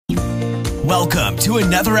Welcome to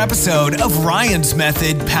another episode of Ryan's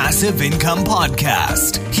Method Passive Income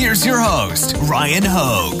Podcast. Here's your host, Ryan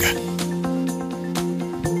Hogue.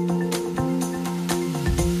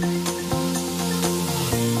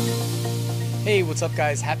 Hey, what's up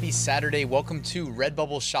guys? Happy Saturday. Welcome to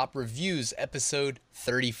Redbubble Shop Reviews, episode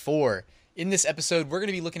 34. In this episode, we're going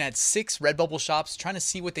to be looking at 6 Redbubble shops, trying to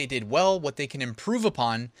see what they did well, what they can improve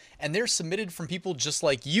upon, and they're submitted from people just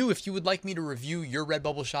like you. If you would like me to review your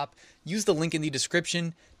Redbubble shop, use the link in the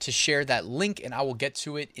description to share that link, and I will get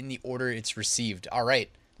to it in the order it's received. All right,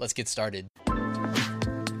 let's get started.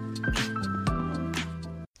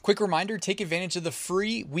 Quick reminder, take advantage of the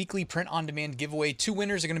free weekly print-on-demand giveaway. 2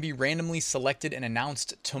 winners are going to be randomly selected and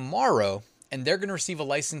announced tomorrow, and they're going to receive a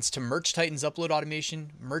license to Merch Titans Upload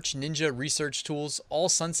Automation, Merch Ninja Research Tools, All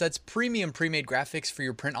Sunsets premium pre-made graphics for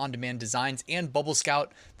your print-on-demand designs, and Bubble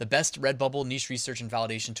Scout, the best Redbubble niche research and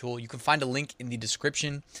validation tool. You can find a link in the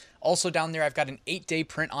description. Also down there, I've got an 8-day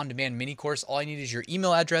print-on-demand mini course. All I need is your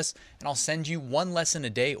email address, and I'll send you 1 lesson a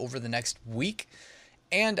day over the next week.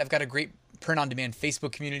 And I've got a great print-on-demand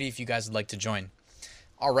Facebook community if you guys would like to join.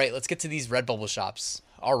 All right, let's get to these Redbubble shops.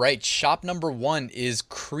 All right, shop number 1 is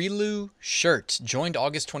Krilu Shirt. Joined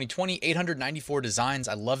August 2020, 894 designs.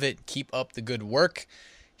 I love it. Keep up the good work.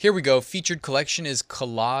 Here we go. Featured collection is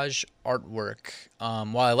collage artwork.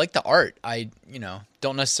 While I like the art, I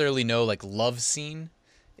don't necessarily know, like, love scene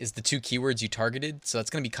is the 2 keywords you targeted. So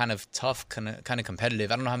that's going to be kind of tough, kind of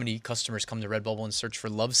competitive. I don't know how many customers come to Redbubble and search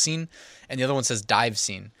for love scene. And the other one says dive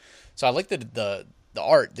scene. So I like the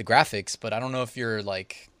art, the graphics, but I don't know if you're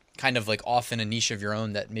like kind of like off in a niche of your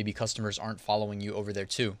own that maybe customers aren't following you over there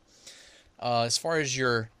too. As far as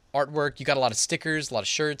your artwork, you got a lot of stickers, a lot of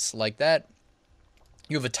shirts like that.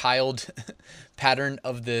 You have a tiled pattern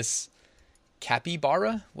of this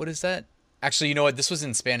capybara. What is that? Actually, you know what? This was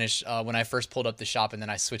in Spanish when I first pulled up the shop, and then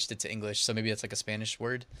I switched it to English. So maybe that's like a Spanish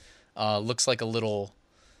word. Looks like a little,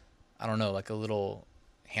 I don't know, like a little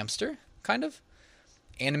hamster kind of.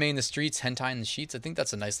 Anime in the streets, hentai in the sheets. I think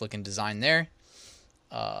that's a nice looking design there.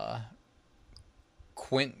 You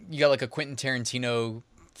got like a Quentin Tarantino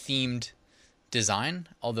themed design,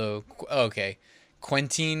 although okay,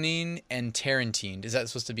 Quentin and Tarantine, is that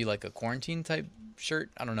supposed to be like a quarantine type shirt?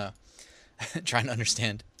 I don't know. Trying to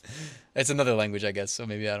understand. It's another language, I guess, so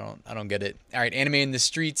maybe I don't get it. All right, anime in the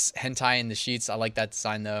streets, hentai in the sheets. I like that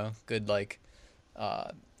design though. Good like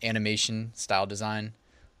animation style design.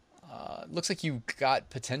 Looks like you got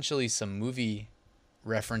potentially some movie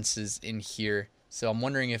references in here. So I'm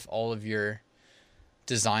wondering if all of your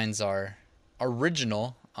designs are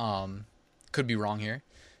original. Could be wrong here.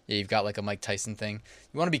 Yeah, you've got like a Mike Tyson thing.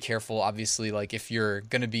 You want to be careful, obviously. Like if you're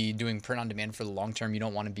going to be doing print on demand for the long term, you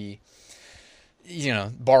don't want to be,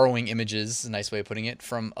 borrowing images, a nice way of putting it,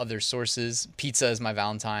 from other sources. Pizza is my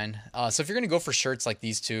Valentine. So if you're going to go for shirts like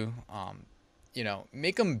these 2,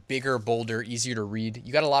 make them bigger, bolder, easier to read.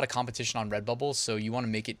 You got a lot of competition on Redbubble, so you want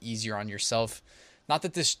to make it easier on yourself. Not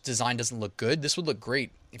that this design doesn't look good. This would look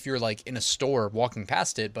great if you're like in a store walking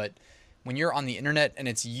past it, but when you're on the internet and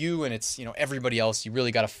it's you and it's, everybody else, you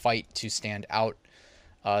really got to fight to stand out.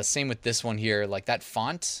 Same with this one here. Like that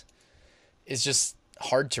font is just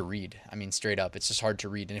hard to read. I mean, straight up, it's just hard to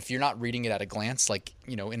read. And if you're not reading it at a glance, like,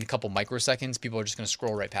 in a couple microseconds, people are just going to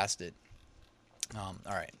scroll right past it. All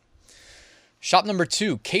right. Shop number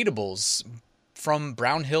 2, Katables. From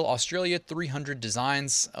Brownhill, Australia, 300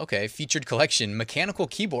 designs. Okay, featured collection, mechanical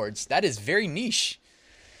keyboards. That is very niche.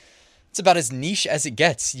 It's about as niche as it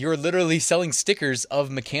gets. You're literally selling stickers of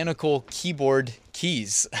mechanical keyboard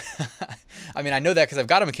keys. I mean, I know that because I've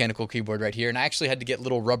got a mechanical keyboard right here, and I actually had to get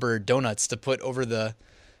little rubber donuts to put over the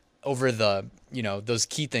those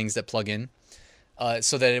key things that plug in,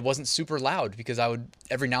 so that it wasn't super loud, because I would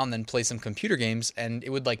every now and then play some computer games, and it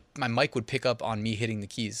would my mic would pick up on me hitting the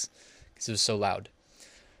keys. It was so loud.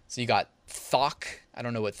 So you got Thok. I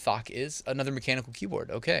don't know what Thok is. Another mechanical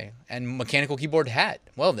keyboard. Okay. And mechanical keyboard hat.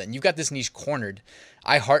 Well then, you've got this niche cornered.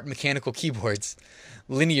 I heart mechanical keyboards.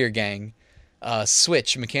 Linear Gang.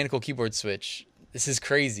 Switch. Mechanical keyboard switch. This is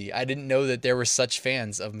crazy. I didn't know that there were such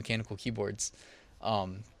fans of mechanical keyboards. I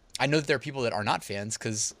know that there are people that are not fans,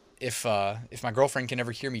 because if my girlfriend can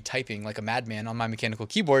ever hear me typing like a madman on my mechanical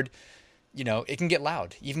keyboard, it can get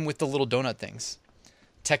loud, even with the little donut things.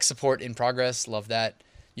 Tech support in progress. Love that.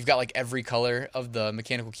 You've got like every color of the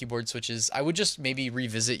mechanical keyboard switches. I would just maybe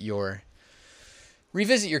revisit your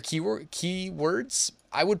keywords.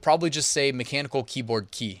 I would probably just say mechanical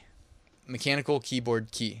keyboard key. Mechanical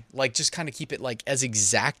keyboard key. Like just kind of keep it like as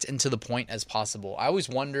exact and to the point as possible. I always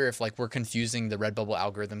wonder if like we're confusing the Redbubble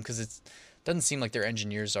algorithm, because it doesn't seem like their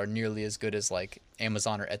engineers are nearly as good as like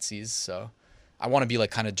Amazon or Etsy's. So I want to be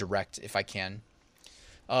like kind of direct if I can.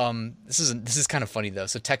 This is kind of funny though.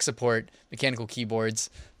 So tech support, mechanical keyboards,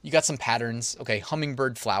 you got some patterns. Okay,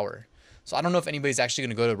 hummingbird flower. So I don't know if anybody's actually going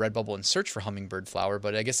to go to Redbubble and search for hummingbird flower,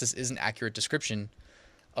 but I guess this is an accurate description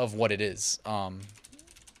of what it is.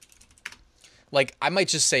 Like I might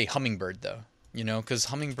just say hummingbird though, you know, because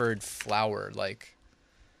hummingbird flower, like,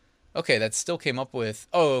 okay, that still came up with,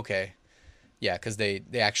 oh, okay. Yeah, because they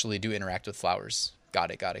actually do interact with flowers.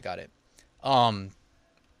 Got it.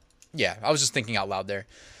 Yeah, I was just thinking out loud there.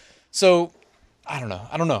 So, I don't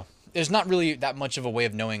know. There's not really that much of a way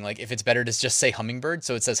of knowing, like, if it's better to just say hummingbird,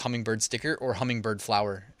 so it says hummingbird sticker, or hummingbird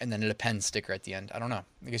flower, and then it appends sticker at the end. I don't know.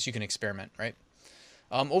 I guess you can experiment, right?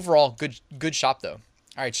 Overall, good shop, though.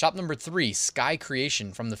 All right, shop number 3, Sky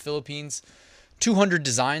Creation from the Philippines. 200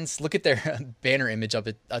 designs. Look at their banner image up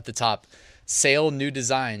at the top. Sale new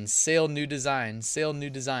designs, sale new design, sale new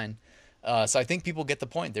design. So I think people get the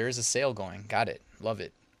point. There is a sale going. Got it. Love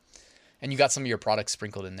it. And you got some of your products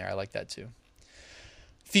sprinkled in there. I like that too.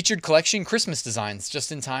 Featured collection Christmas designs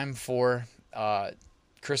just in time for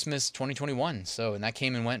Christmas 2021. So, and that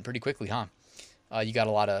came and went pretty quickly, huh? You got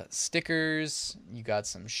a lot of stickers. You got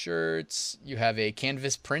some shirts. You have a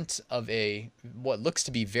canvas print of what looks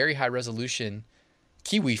to be very high resolution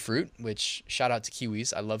kiwi fruit, which shout out to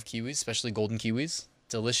kiwis. I love kiwis, especially golden kiwis.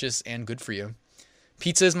 Delicious and good for you.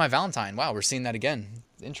 Pizza is my Valentine. Wow, we're seeing that again.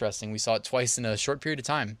 Interesting. We saw it twice in a short period of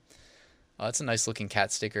time. That's a nice looking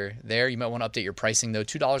cat sticker there. You might want to update your pricing though.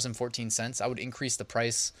 $2.14. I would increase the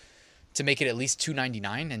price to make it at least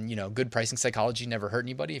 $2.99. And, you know, good pricing psychology never hurt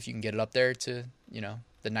anybody if you can get it up there to, you know,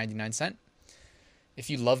 the 99 cent. If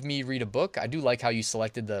you love me, read a book. I do like how you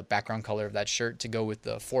selected the background color of that shirt to go with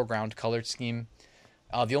the foreground color scheme.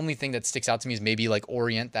 The only thing that sticks out to me is maybe like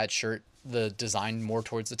orient that shirt, the design more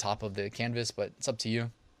towards the top of the canvas, but it's up to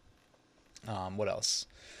you. What else?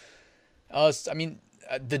 I mean,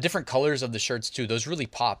 the different colors of the shirts too, those really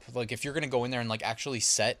pop. Like if you're going to go in there and like actually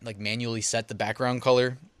manually set the background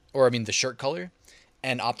color, or I mean the shirt color,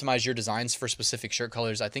 and optimize your designs for specific shirt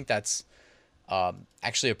colors, I think that's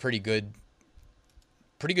actually a pretty good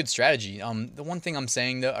strategy. The one thing I'm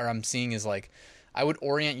seeing is like, I would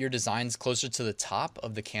orient your designs closer to the top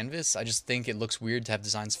of the canvas. I just think it looks weird to have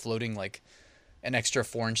designs floating like an extra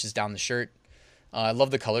 4 inches down the shirt. I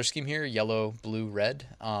love the color scheme here, yellow, blue, red.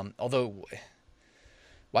 Although,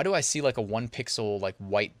 why do I see like a 1 pixel like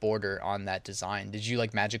white border on that design? Did you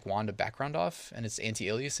like magic wand a background off and it's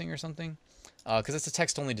anti-aliasing or something? Because it's a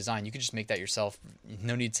text-only design. You could just make that yourself.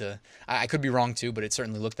 No need to. I could be wrong too, but it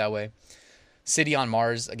certainly looked that way. City on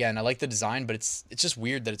Mars. Again, I like the design, but it's just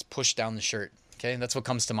weird that it's pushed down the shirt. Okay, that's what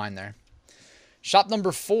comes to mind there. Shop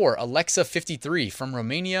number 4, Alexa 53 from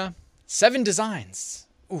Romania. 7 designs.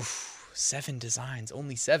 Oof, 7 designs.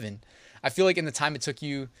 Only 7. I feel like in the time it took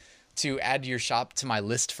you to add your shop to my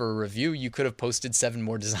list for a review, you could have posted 7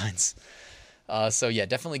 more designs. So yeah,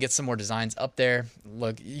 definitely get some more designs up there.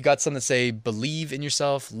 Look, you got some that say believe in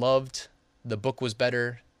yourself, loved, the book was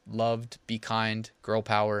better, loved, be kind, girl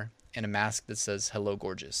power, and a mask that says hello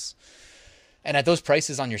gorgeous. And at those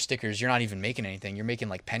prices on your stickers, you're not even making anything. You're making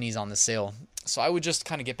like pennies on the sale. So I would just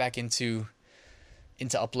kind of get back into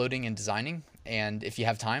uploading and designing, and if you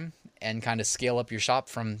have time, and kind of scale up your shop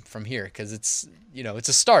from here, because it's, you know, it's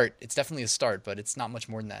a start. It's definitely a start, but it's not much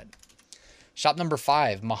more than that. Shop number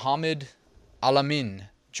 5, Mohammed Alamin,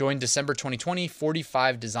 joined December 2020,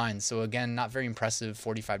 45 designs. So again, not very impressive,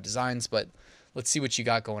 45 designs, but let's see what you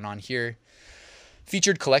got going on here.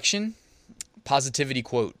 Featured collection, positivity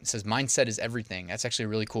quote. It says, mindset is everything. That's actually a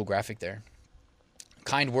really cool graphic there.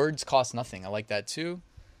 Kind words cost nothing. I like that too.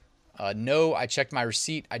 No, I checked my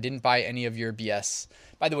receipt. I didn't buy any of your BS.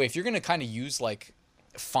 By the way, if you're going to kind of use like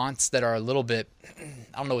fonts that are a little bit,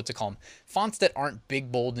 I don't know what to call them, fonts that aren't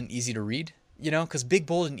big, bold, and easy to read, you know, because big,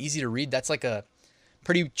 bold, and easy to read, that's like a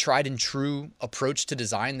pretty tried and true approach to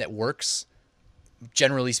design that works,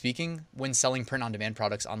 generally speaking, when selling print-on-demand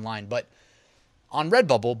products online. But on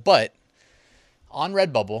Redbubble,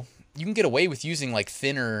 you can get away with using like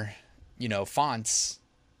thinner, you know, fonts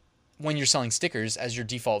when you're selling stickers as your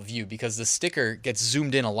default view, because the sticker gets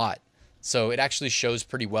zoomed in a lot. So it actually shows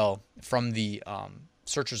pretty well from the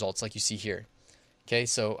search results like you see here. Okay,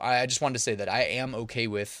 so I just wanted to say that I am okay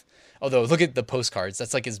with, although look at the postcards.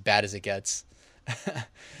 That's like as bad as it gets.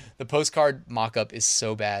 The postcard mock-up is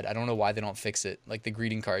so bad. I don't know why they don't fix it. Like the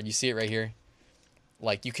greeting card, you see it right here?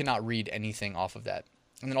 Like you cannot read anything off of that.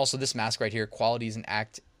 And then also this mask right here, quality is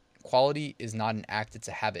not an act, it's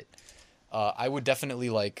a habit. I would definitely,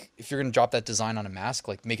 like, if you're going to drop that design on a mask,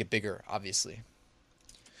 like make it bigger, obviously.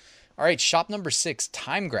 All right, shop number 6,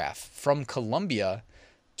 Time Graph from Colombia.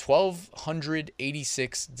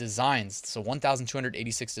 1,286 designs. So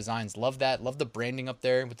 1,286 designs. Love that. Love the branding up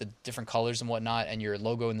there with the different colors and whatnot, and your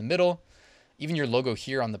logo in the middle. Even your logo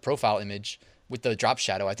here on the profile image with the drop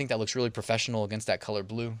shadow. I think that looks really professional against that color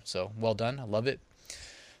blue. So well done. I love it.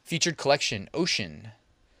 Featured collection, Ocean.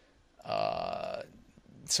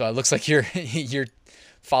 So it looks like you're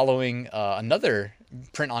following another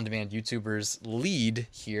print-on-demand YouTuber's lead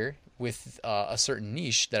here with a certain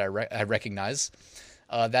niche that I recognize.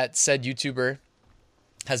 That said YouTuber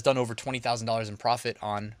has done over $20,000 in profit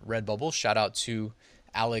on Redbubble. Shout out to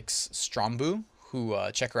Alex Strombu, who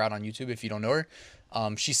check her out on YouTube if you don't know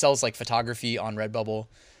her. She sells like photography on Redbubble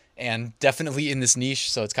and definitely in this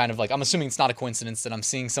niche. So it's kind of like, I'm assuming it's not a coincidence that I'm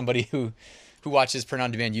seeing somebody who watches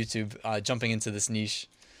print-on-demand YouTube jumping into this niche.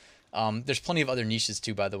 There's plenty of other niches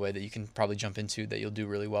too, by the way, that you can probably jump into that you'll do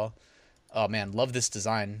really well. Oh man, love this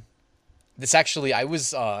design. This actually, I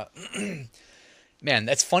was, man,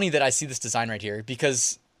 that's funny that I see this design right here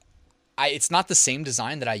because it's not the same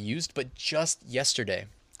design that I used, but just yesterday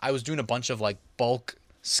I was doing a bunch of like bulk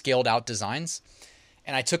scaled out designs,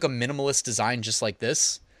 and I took a minimalist design just like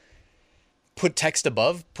this, put text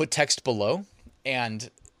above, put text below, and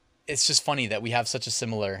it's just funny that we have such a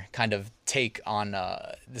similar kind of take on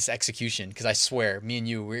this execution, because I swear, me and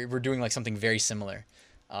you, we're doing like something very similar.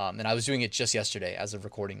 And I was doing it just yesterday as of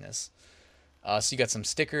recording this. So you got some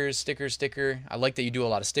stickers. I like that you do a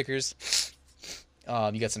lot of stickers.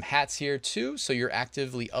 You got some hats here too, so you're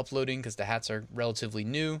actively uploading because the hats are relatively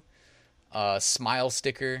new. Smile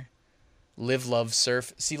sticker, live, love,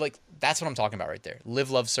 surf. See, like, that's what I'm talking about right there.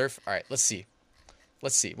 Live, love, surf. All right, let's see.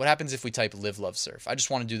 What happens if we type live, love, surf? I just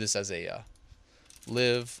want to do this as a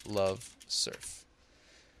live, love, surf.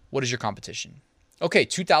 What is your competition? Okay,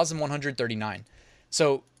 2,139.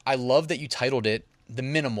 So I love that you titled it the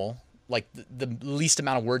minimal, like the least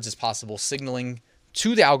amount of words as possible, signaling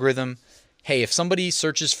to the algorithm, hey, if somebody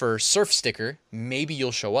searches for surf sticker, maybe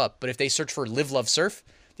you'll show up. But if they search for live, love, surf,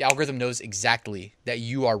 the algorithm knows exactly that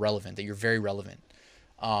you are relevant, that you're very relevant.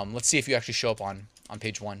 Let's see if you actually show up on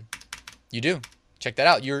page 1. You do. Check that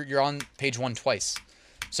out. You're on page 1 twice.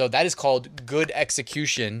 So that is called good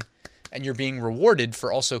execution, and you're being rewarded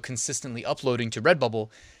for also consistently uploading to Redbubble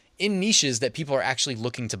in niches that people are actually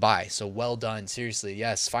looking to buy. So well done. Seriously.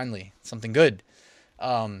 Yes, finally. Something good.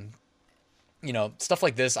 Stuff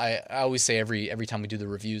like this, I always say every time we do the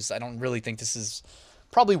reviews, I don't really think this is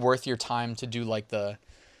probably worth your time to do like the,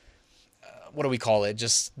 what do we call it?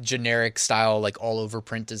 Just generic style, like all over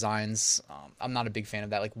print designs. I'm not a big fan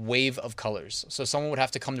of that. Like wave of colors. So someone would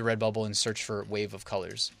have to come to Redbubble and search for wave of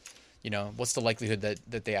colors. What's the likelihood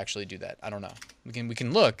that they actually do that? I don't know. We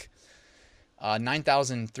can look.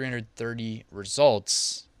 9,330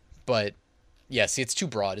 results, but yeah, see, it's too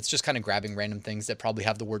broad. It's just kind of grabbing random things that probably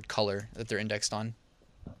have the word color that they're indexed on.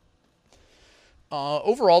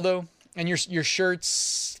 Overall though, and your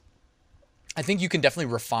shirts, I think you can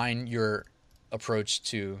definitely refine your approach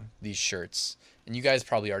to these shirts. And you guys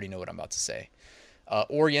probably already know what I'm about to say.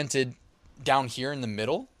 Oriented down here in the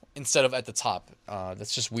middle instead of at the top.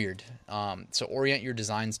 That's just weird. So orient your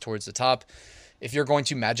designs towards the top. If you're going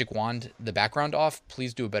to magic wand the background off,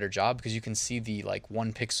 please do a better job, because you can see the like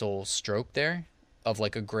 1 pixel stroke there of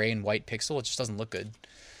like a gray and white pixel. It just doesn't look good.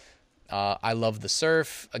 I love the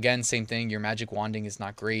surf. Again, same thing. Your magic wanding is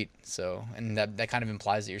not great. So, and that kind of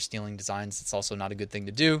implies that you're stealing designs. It's also not a good thing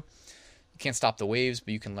to do. You can't stop the waves,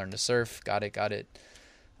 but you can learn to surf. Got it.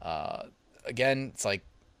 Again, it's like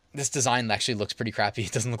this design actually looks pretty crappy.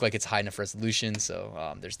 It doesn't look like it's high enough resolution.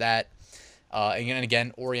 So there's that. And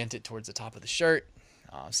again, orient it towards the top of the shirt.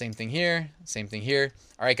 Same thing here.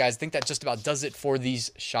 All right, guys, I think that just about does it for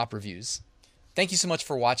these shop reviews. Thank you so much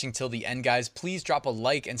for watching till the end, guys. Please drop a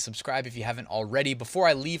like and subscribe if you haven't already. Before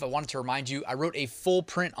I leave, I wanted to remind you, I wrote a full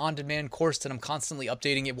print-on-demand course that I'm constantly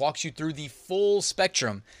updating. It walks you through the full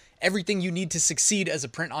spectrum, everything you need to succeed as a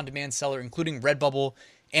print-on-demand seller, including Redbubble,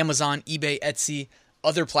 Amazon, eBay, Etsy,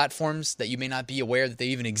 other platforms that you may not be aware that they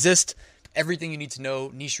even exist. Everything you need to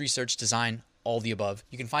know, niche research, design, all the above.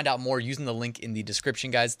 You can find out more using the link in the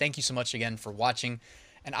description, guys. Thank you so much again for watching,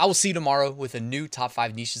 and I will see you tomorrow with a new top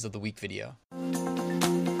 5 niches of the week video.